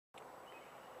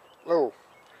Oh,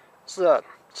 this is a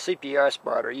CPI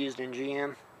spider used in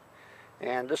GM,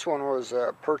 and this one was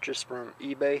purchased from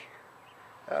eBay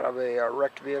out of a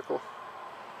wrecked vehicle,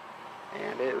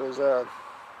 and it was a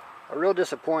real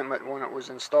disappointment when it was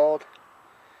installed.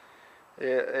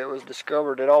 It was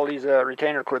discovered that all these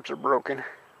retainer clips are broken.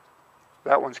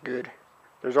 That one's good.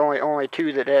 There's only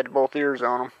 2 that had both ears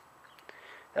on them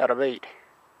out of 8.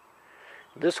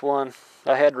 This one,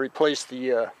 I had to replace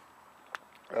the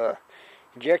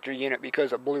injector unit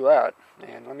because it blew out.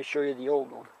 And let me show you the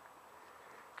old one.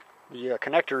 The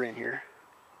connector in here.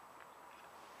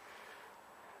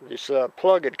 This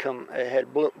plug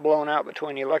had blown out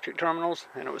between the electric terminals,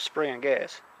 and it was spraying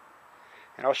gas.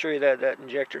 And I'll show you that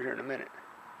injector here in a minute.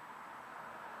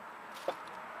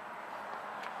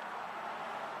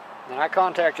 And I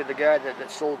contacted the guy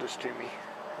that sold this to me,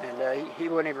 and he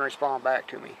wouldn't even respond back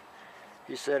to me.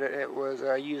 He said it was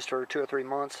used for 2 or 3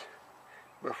 months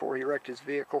before he wrecked his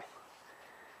vehicle.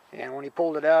 And when he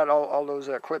pulled it out, all those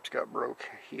clips got broke.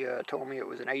 He told me it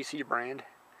was an AC brand,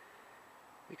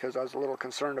 because I was a little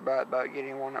concerned about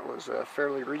getting one that was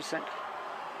fairly recent.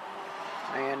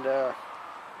 And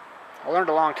I learned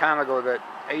a long time ago that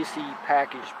AC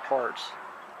packaged parts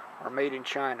are made in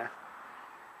China,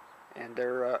 and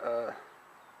they're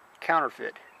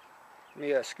counterfeit. Let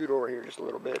me scoot over here just a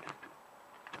little bit.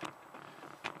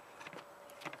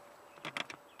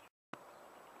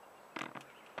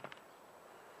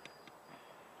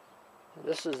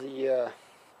 This is the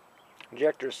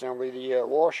injector assembly. The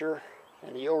washer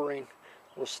and the O-ring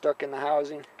was stuck in the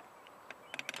housing,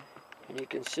 and you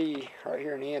can see right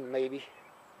here in the end maybe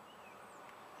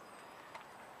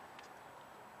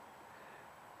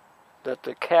that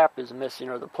the cap is missing,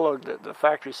 or the plug, the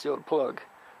factory sealed plug.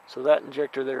 So that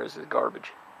injector there is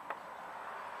garbage.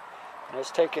 And it's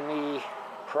taken me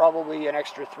probably an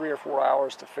extra 3 or 4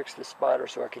 hours to fix this spider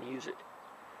so I can use it.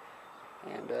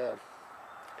 And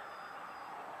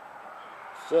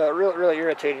it's really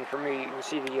irritating for me. You can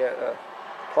see the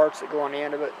parts that go on the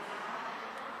end of it.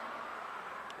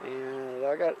 And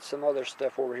I got some other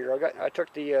stuff over here. I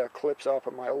took the clips off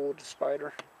of my old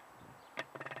spider.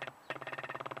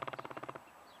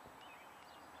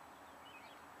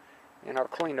 And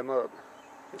I've cleaned them up.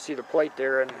 You see the plate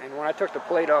there, and when I took the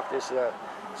plate off this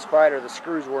spider, the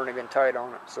screws weren't even tight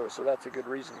on it, so that's a good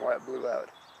reason why it blew out.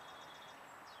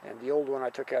 And the old one I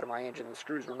took out of my engine, the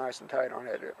screws were nice and tight on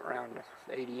it, around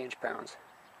 80 inch-pounds.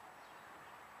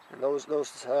 And those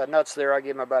nuts there, I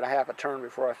gave them about a half a turn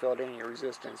before I felt any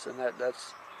resistance, and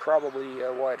that's probably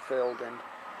why it failed. And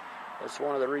that's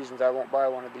one of the reasons I won't buy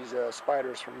one of these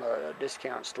spiders from a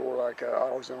discount store like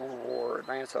AutoZone or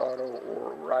Advance Auto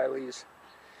or Riley's,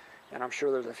 and I'm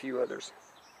sure there's a few others.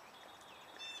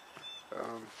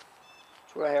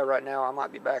 That's what I have right now. I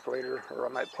might be back later, or I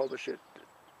might publish it.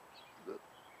 But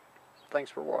thanks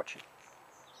for watching.